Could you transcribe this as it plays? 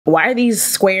why are these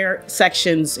square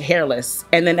sections hairless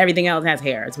and then everything else has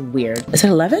hair? It's weird. Is it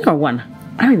 11 or 1?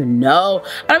 I don't even know.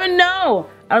 I don't even know.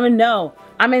 I don't even know.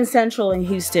 I'm in Central in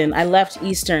Houston. I left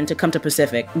Eastern to come to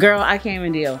Pacific. Girl, I can't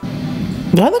even deal.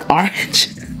 Do I look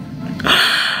orange?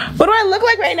 What do I look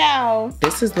like right now?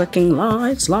 This is looking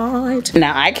light.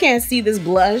 Now I can't see this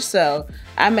blush, so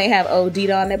I may have OD'd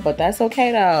on it, but that's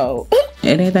okay though.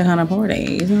 It ain't that kind of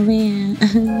party, you know what I'm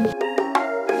saying?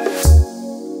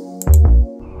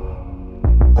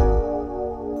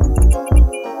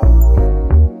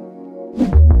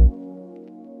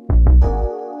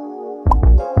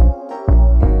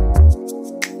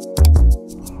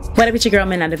 What up, it's your girl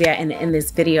Mena Adubea, and in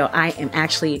this video I am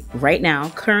actually right now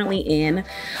currently in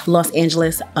Los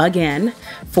Angeles again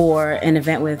for an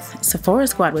event with Sephora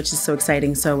Squad, which is so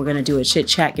exciting. So we're gonna do a chit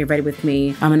chat. Get ready with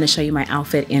me. I'm gonna show you my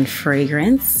outfit and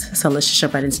fragrance. So let's just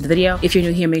jump right into the video. If you're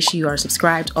new here, make sure you are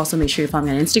subscribed. Also make sure you follow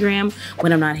me on Instagram.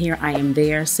 When I'm not here, I am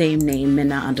there. Same name,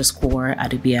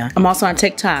 Mena_Adubea. I'm also on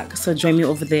TikTok, so join me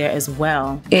over there as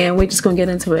well. And we're just gonna get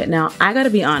into it. Now I gotta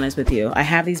be honest with you. I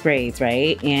have these braids,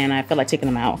 right? And I feel like taking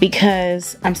them out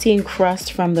because I'm seeing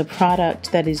crust from the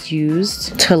product that is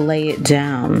used to lay it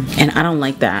down, and I don't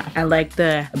like that. I like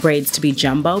the braids to be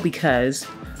jumbo because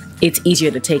it's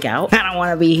easier to take out. I don't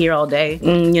want to be here all day, you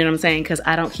know what I'm saying? Because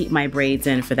I don't keep my braids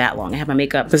in for that long. I have my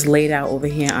makeup just laid out over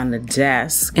here on the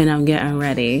desk and I'm getting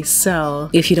ready. So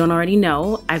if you don't already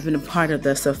know, I've been a part of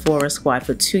the Sephora Squad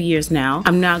for 2 years now.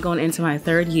 I'm now going into my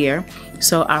 3rd year.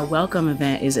 So our welcome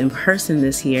event is in person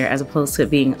this year as opposed to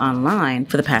being online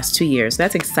for the past 2 years.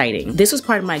 That's exciting. This was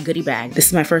part of my goodie bag. This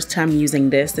is my first time using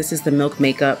this. This is the Milk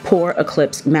Makeup Pore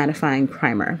Eclipse Mattifying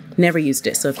Primer. Never used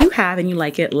it. So if you have and you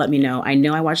like it, let me know. I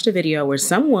know I watched a video where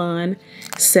someone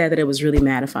said that it was really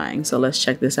mattifying. So let's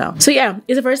check this out. So yeah,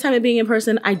 it's the first time of being in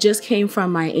person. I just came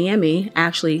from Miami,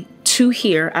 actually, to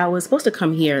here. I was supposed to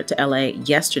come here to LA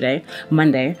yesterday,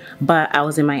 Monday, but I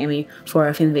was in Miami for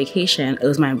a family vacation. It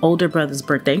was my older brother's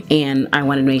birthday and I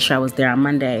wanted to make sure I was there on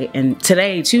Monday. And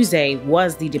today, Tuesday,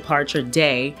 was the departure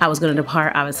day. I was gonna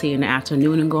depart obviously in the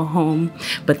afternoon and go home,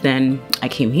 but then I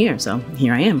came here, so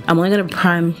here I am. I'm only gonna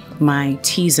prime my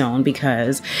T-zone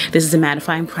because this is a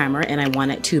mattifying primer and I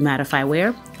want it to mattify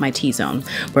where? My T-zone.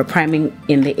 We're priming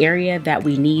in the area that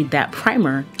we need that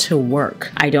primer to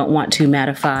work. I don't want to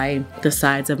mattify the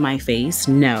sides of my face.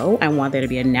 No, I want there to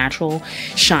be a natural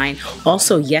shine.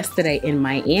 Also, yesterday in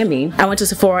Miami, I went to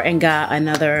Sephora and got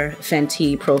another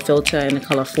Fenty Pro Filter in the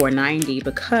color 490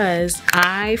 because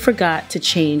I forgot to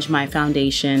change my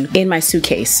foundation in my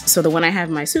suitcase. So the one I have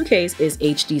in my suitcase is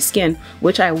HD Skin,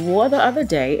 which I wore the other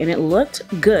day and it looked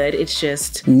good. It's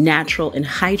just natural and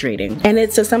hydrating. And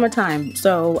it's the summertime,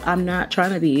 so I'm not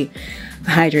trying to be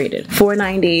hydrated.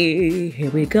 490, here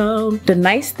we go. The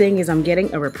nice thing is I'm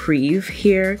getting a reprieve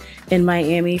here in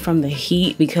Miami from the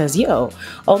heat because yo,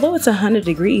 although it's 100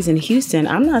 degrees in Houston,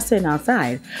 I'm not sitting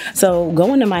outside. So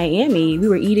going to Miami, we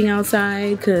were eating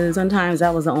outside because sometimes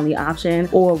that was the only option,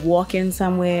 or walking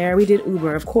somewhere. We did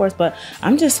Uber, of course, but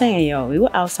I'm just saying, yo, we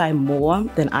were outside more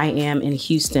than I am in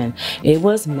Houston. It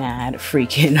was mad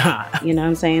freaking hot, you know what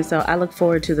I'm saying? So I look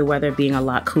forward to the weather being a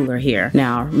lot cooler here.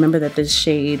 Now, remember that this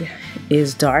shade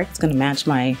is dark. It's gonna match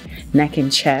my neck and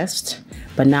chest,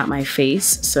 but not my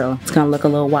face. So it's gonna look a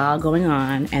little wild going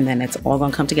on, and then it's all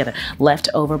gonna come together.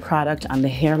 Leftover product on the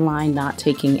hairline, not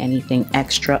taking anything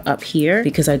extra up here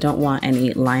because I don't want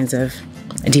any lines of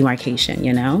demarcation,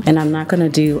 you know? And I'm not gonna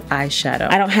do eyeshadow.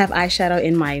 I don't have eyeshadow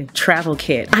in my travel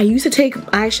kit. I used to take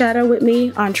eyeshadow with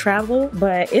me on travel,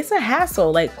 but it's a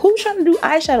hassle. Like, who's trying to do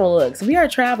eyeshadow looks? We are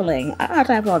traveling. I don't have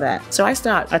time for all that. So I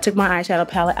stopped. I took my eyeshadow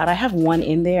palette out. I have one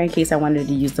in there in case I wanted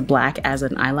to use the black as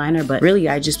an eyeliner, but really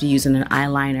I just be using an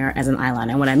eyeliner as an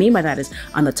eyeliner. And what I mean by that is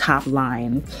on the top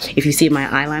line. If you see my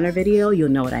eyeliner video, you'll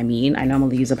know what I mean. I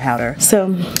normally use a powder.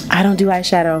 So I don't do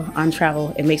eyeshadow on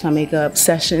travel. It makes my makeup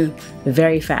session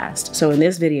very fast. So in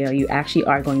this video, you actually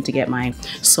are going to get my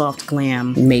soft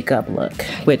glam makeup look,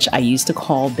 which I used to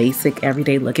call basic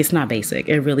everyday look. It's not basic.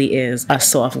 It really is a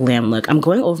soft glam look. I'm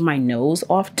going over my nose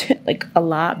often, like a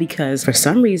lot, because for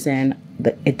some reason,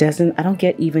 I don't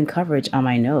get even coverage on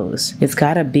my nose. It's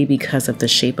gotta be because of the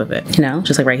shape of it, you know?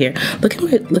 Just like right here.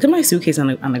 Look at my suitcase on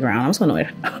the ground. I'm so annoyed.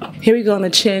 Here we go on the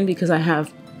chin because I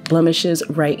have blemishes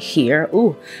right here.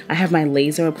 Ooh, I have my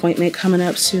laser appointment coming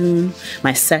up soon.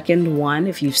 My second one.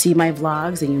 If you see my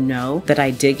vlogs, then you know that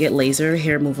I did get laser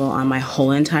hair removal on my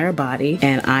whole entire body,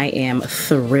 and I am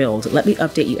thrilled. Let me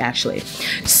update you actually.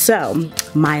 So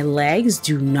my legs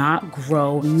do not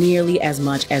grow nearly as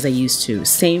much as I used to.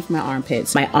 Same for my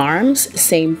armpits. My arms,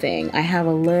 same thing. I have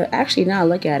a little, actually now I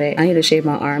look at it, I need to shave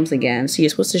my arms again. So you're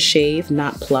supposed to shave,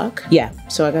 not pluck. Yeah,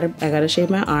 so I gotta shave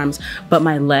my arms, but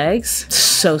my legs,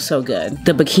 so good.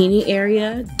 The bikini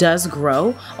area does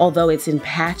grow, although it's in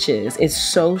patches. It's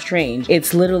so strange.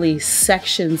 It's literally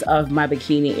sections of my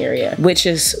bikini area, which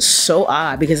is so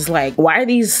odd because it's like, why are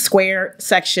these square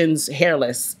sections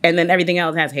hairless and then everything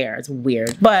else has hair? It's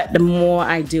weird. But the more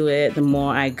I do it, the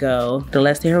more I go, the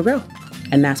less the hair will grow.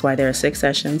 And that's why there are 6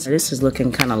 sessions. This is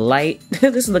looking kind of light.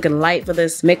 This is looking light for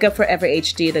this Makeup Forever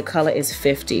HD. The color is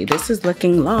 50. This is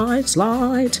looking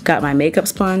light. Got my makeup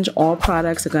sponge. All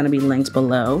products are gonna be linked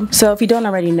below. So if you don't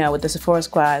already know what the Sephora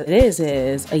Squad is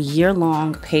a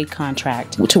year-long paid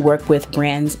contract to work with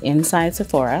brands inside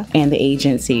Sephora. And the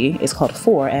agency is called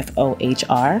FOHR,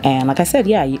 F-O-H-R. And like I said,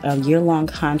 yeah, a year-long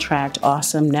contract,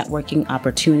 awesome networking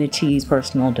opportunities,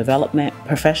 personal development,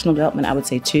 professional development, I would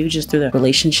say too, just through the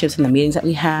relationships and the meetings that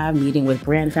we have, meeting with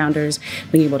brand founders,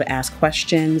 being able to ask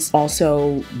questions,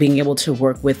 also being able to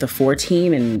work with the FOHR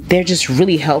team, and they're just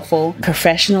really helpful.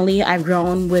 Professionally, I've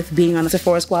grown with being on the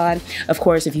Sephora Squad. Of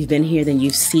course, if you've been here, then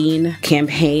you've seen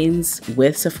campaigns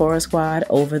with Sephora Squad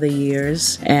over the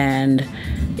years, and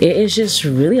it is just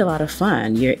really a lot of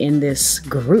fun. You're in this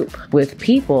group with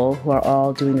people who are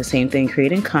all doing the same thing,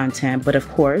 creating content, but of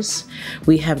course,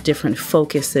 we have different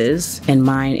focuses, and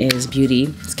mine is beauty,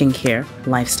 skincare,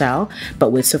 lifestyle.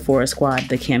 But with Sephora Squad,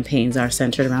 the campaigns are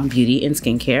centered around beauty and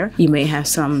skincare. You may have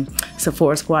some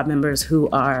Sephora Squad members who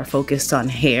are focused on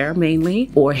hair mainly,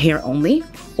 or hair only,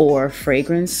 or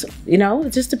fragrance. You know,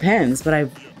 it just depends. But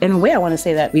in a way, I want to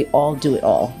say that we all do it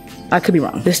all. I could be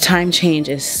wrong. This time change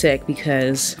is sick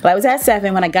because I was at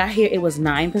 7. When I got here, it was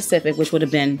 9 Pacific, which would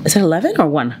have been, is it 11 or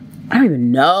 1? I don't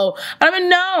even know. I don't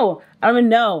even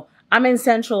know. I'm in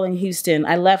Central in Houston.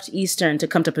 I left Eastern to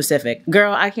come to Pacific.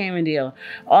 Girl, I can't even deal.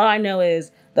 All I know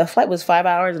is the flight was 5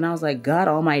 hours and I was like, God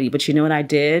almighty. But you know what I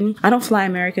did? I don't fly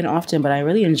American often, but I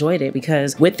really enjoyed it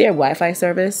because with their Wi-Fi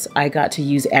service, I got to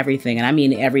use everything. And I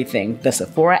mean everything. The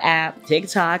Sephora app,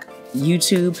 TikTok,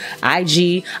 YouTube,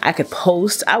 IG, I could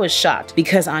post. I was shocked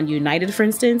because on United, for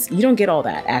instance, you don't get all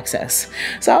that access.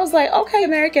 So I was like, okay,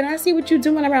 American, I see what you're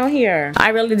doing around here. I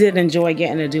really did enjoy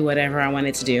getting to do whatever I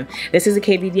wanted to do. This is a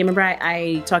KVD. Remember,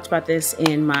 I talked about this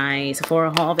in my Sephora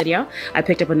haul video. I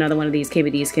picked up another one of these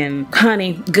KVD Skin.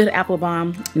 Honey, good apple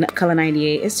balm, color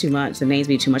 98. It's too much. The names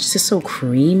be too much. It's just so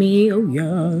creamy. Oh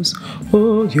yes.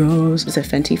 Oh yes. It's a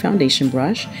Fenty foundation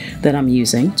brush that I'm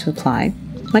using to apply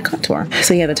my contour.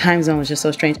 So yeah, the time zone was just so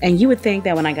strange. And you would think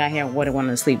that when I got here, I would have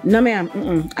wanted to sleep. No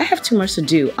ma'am, I have too much to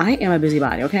do. I am a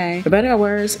busybody, okay? For better or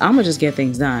worse, I'm gonna just get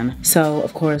things done. So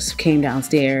of course, came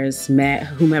downstairs, met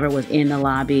whomever was in the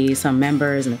lobby, some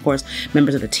members, and of course,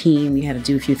 members of the team. We had to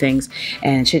do a few things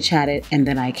and chit-chatted. And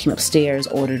then I came upstairs,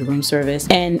 ordered room service,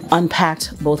 and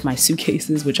unpacked both my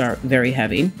suitcases, which are very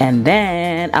heavy. And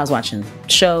then I was watching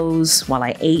shows while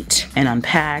I ate and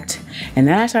unpacked. And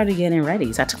then I started getting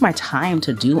ready. So I took my time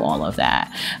to do all of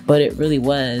that, but it really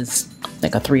was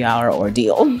like a 3-hour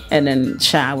ordeal. And then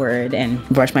showered and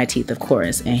brushed my teeth, of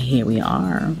course, and here we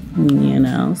are, you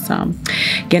know. So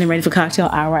getting ready for cocktail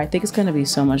hour. I think it's gonna be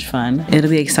so much fun. It'll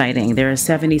be exciting. There are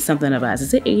 70 something of us.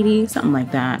 Is it 80? Something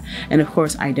like that. And of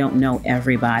course, I don't know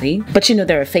everybody, but you know,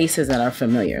 there are faces that are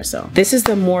familiar. So this is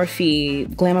the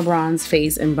Morphe Glamour Bronze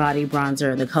Face and Body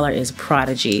Bronzer. The color is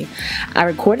Prodigy. I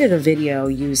recorded a video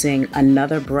using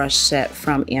another brush set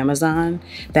from Amazon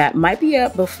that might be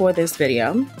up before this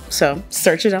video. So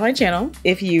search it on my channel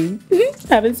if you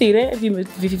haven't seen it, if you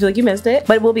feel like you missed it,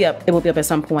 but it will be up. It will be up at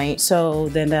some point. So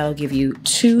then that'll give you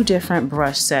 2 different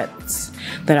brush sets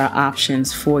that are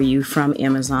options for you from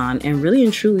Amazon. And really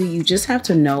and truly, you just have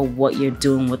to know what you're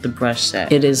doing with the brush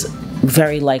set. It is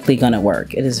very likely gonna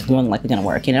work. It is more likely gonna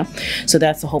work, you know? So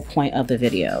that's the whole point of the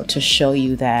video, to show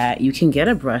you that you can get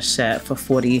a brush set for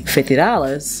 $40,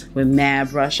 $50 with mad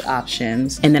brush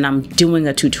options. And then I'm doing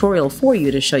a tutorial for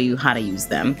you to show you how to use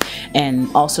them.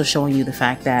 And also showing you the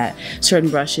fact that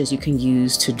certain brushes you can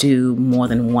use to do more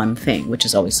than one thing, which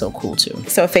is always so cool too.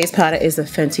 So face powder is the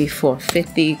Fenty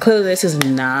 450. Clearly this is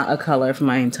not a color for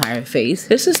my entire face.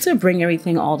 This is to bring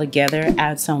everything all together,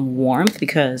 add some warmth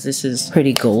because this is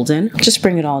pretty golden. Just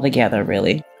bring it all together,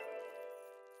 really.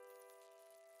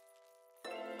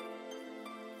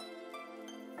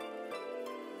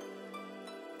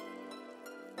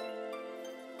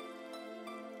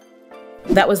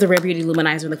 That was the Rare Beauty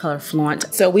Luminizer in the color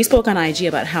Flaunt. So we spoke on IG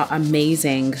about how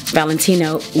amazing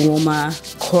Valentino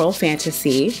Uomo Coral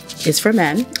Fantasy is for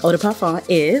men. Eau de Parfum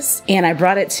is. And I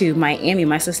brought it to Miami.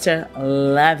 My sister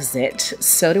loves it.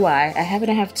 So do I. I happen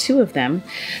to have 2 of them.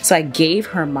 So I gave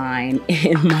her mine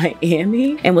in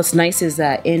Miami. And what's nice is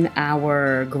that in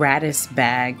our gratis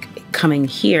bag coming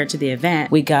here to the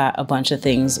event, we got a bunch of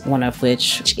things, one of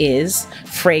which is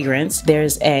fragrance.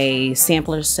 There's a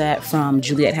sampler set from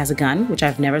Juliet Has a Gun, which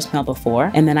I've never smelled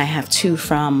before. And then I have 2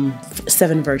 from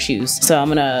 7 Virtues. So I'm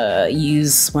gonna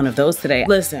use one of those today.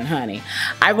 Listen, honey,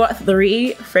 I brought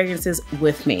 3 fragrances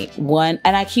with me. One,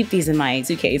 and I keep these in my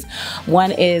suitcase.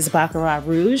 One is Baccarat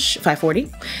Rouge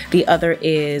 540. The other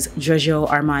is Giorgio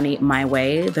Armani My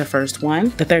Way, the first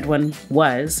one. The third one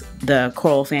was the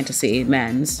Coral Fantasy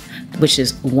Men's, which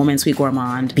is Woman Sweet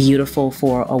Gourmand, beautiful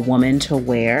for a woman to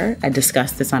wear. I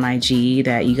discussed this on IG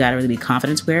that you gotta really be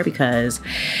confident to wear because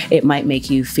it might make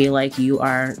you feel like you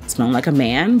are smelling like a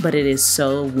man, but it is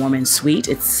so warm and sweet.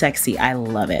 It's sexy. I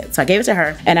love it. So I gave it to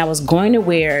her, and I was going to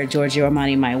wear Giorgio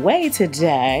Armani My Way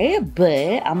today,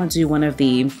 but I'm gonna do one of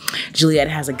the Juliet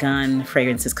Has a Gun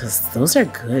fragrances because those are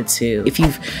good too. If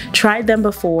you've tried them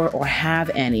before or have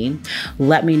any,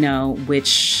 let me know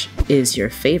which is your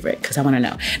favorite because I want to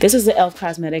know. This is the e.l.f.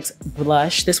 Cosmetics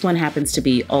blush. This one happens to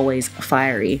be Always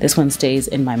Fiery. This one stays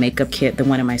in my makeup kit. The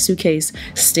one in my suitcase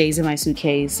stays in my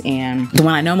suitcase, and the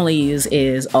one I normally use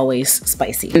is Always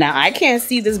Spicy. Now I can't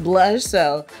see this blush,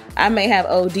 so I may have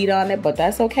OD'd on it, but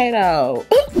that's okay though.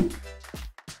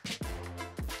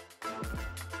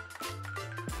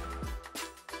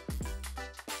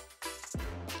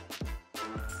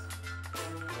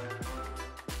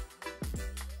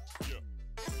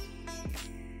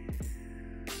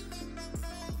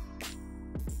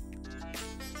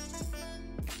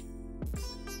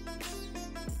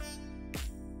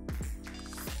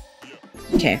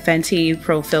 Okay, Fenty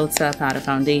Pro Filter Powder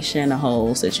Foundation, the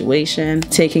whole situation.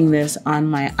 Taking this on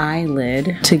my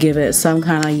eyelid to give it some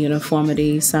kind of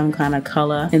uniformity, some kind of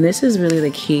color. And this is really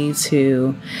the key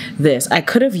to this. I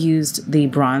could have used the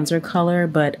bronzer color,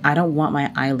 but I don't want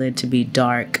my eyelid to be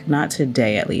dark, not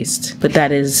today at least. But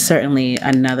that is certainly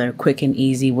another quick and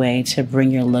easy way to bring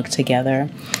your look together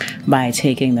by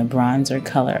taking the bronzer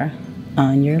color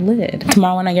on your lid.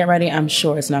 Tomorrow when I get ready, I'm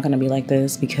sure it's not gonna be like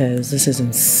this because this is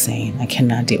insane. I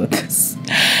cannot deal with this.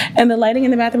 And the lighting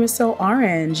in the bathroom is so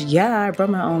orange. Yeah, I brought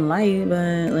my own light,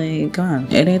 but like, come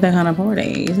on, it ain't that kind of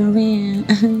party. You know what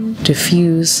I'm saying?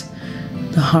 Diffuse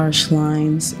the harsh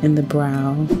lines in the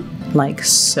brow like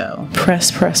so.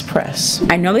 Press, press, press.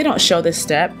 I know they don't show this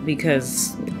step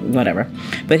because whatever,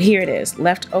 but here it is.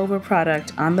 Leftover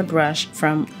product on the brush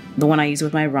from the one I use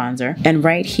with my bronzer, and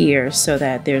right here so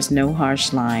that there's no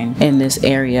harsh line in this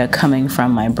area coming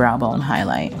from my brow bone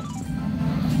highlight.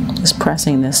 Just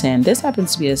pressing this in. This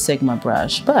happens to be a Sigma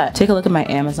brush, but take a look at my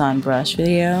Amazon brush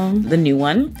video, the new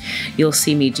one. You'll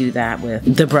see me do that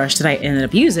with the brush that I ended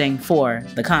up using for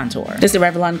the contour. This is the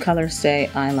Revlon Colorstay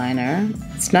eyeliner.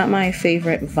 It's not my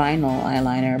favorite vinyl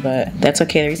eyeliner, but that's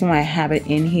okay. The reason why I have it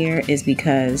in here is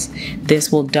because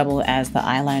this will double as the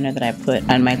eyeliner that I put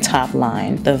on my top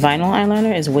line. The vinyl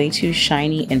eyeliner is way too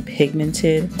shiny and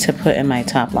pigmented to put in my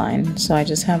top line, so I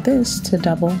just have this to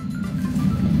double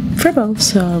for both.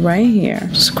 So right here,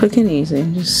 just quick and easy,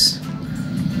 just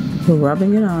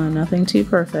rubbing it on, nothing too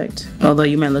perfect. Although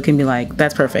you might look and be like,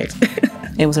 that's perfect.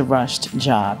 It was a rushed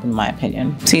job in my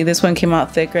opinion. See, this one came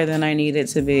out thicker than I needed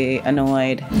to be.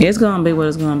 Annoyed. It's gonna be what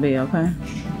it's gonna be, okay?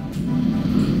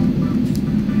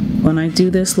 When I do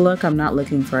this look, I'm not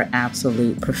looking for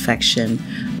absolute perfection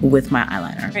with my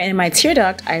eyeliner. And in my tear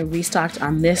duct, I restocked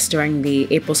on this during the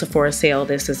April Sephora sale.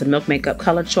 This is the Milk Makeup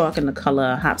Color Chalk in the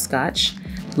color Hopscotch.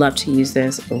 Love to use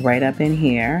this right up in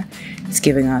here. It's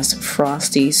giving us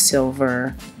frosty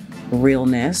silver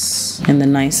realness in the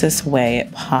nicest way.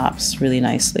 It pops really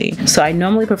nicely. So I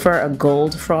normally prefer a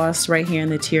gold frost right here in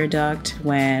the tear duct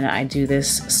when I do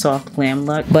this soft glam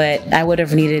look, but I would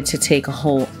have needed to take a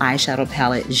whole eyeshadow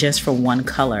palette just for one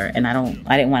color, and I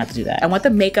didn't want to have to do that. I want the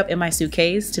makeup in my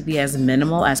suitcase to be as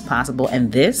minimal as possible,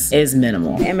 and this is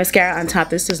minimal. And mascara on top,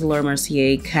 this is Laura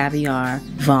Mercier Caviar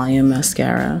Volume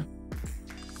Mascara.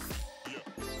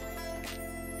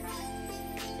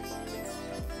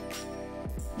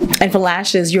 And for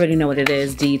lashes, you already know what it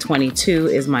is.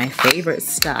 D22 is my favorite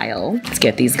style. Let's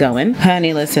get these going.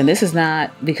 Honey, listen, this is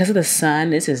not, because of the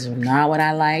sun, this is not what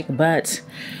I like, but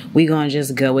we gonna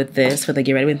just go with this for the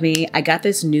Get Ready With Me. I got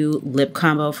this new lip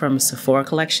combo from Sephora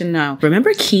collection. Now,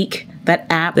 remember Keek, that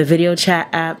app, the video chat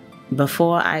app?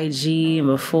 Before IG and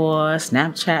before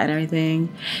Snapchat and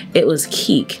everything, it was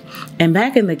Keek. And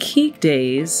back in the Keek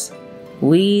days,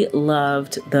 We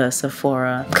loved the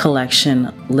Sephora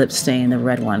collection lip stain, the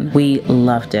red one. We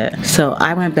loved it. So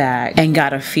I went back and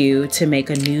got a few to make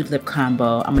a nude lip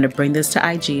combo. I'm gonna bring this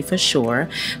to IG for sure,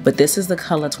 but this is the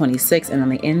color 26 and on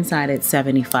the inside it's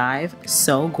 75.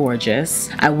 So gorgeous.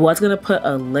 I was gonna put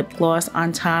a lip gloss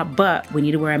on top, but we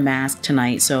need to wear a mask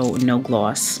tonight, so no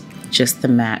gloss, just the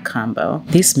matte combo.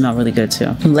 These smell really good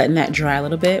too. I'm letting that dry a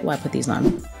little bit while I put these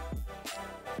on.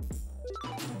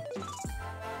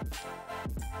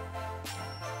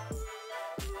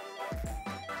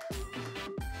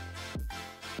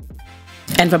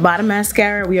 And for bottom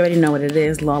mascara, we already know what it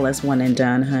is. Lawless one and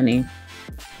done, honey.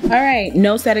 All right,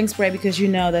 no setting spray because you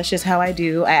know that's just how I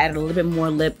do. I added a little bit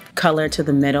more lip color to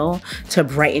the middle to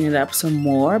brighten it up some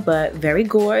more, but very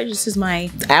gorgeous. This is my,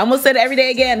 I almost said every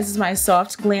day again, this is my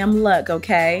soft glam look,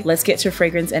 okay? Let's get to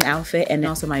fragrance and outfit and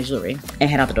also my jewelry and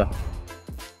head out the door.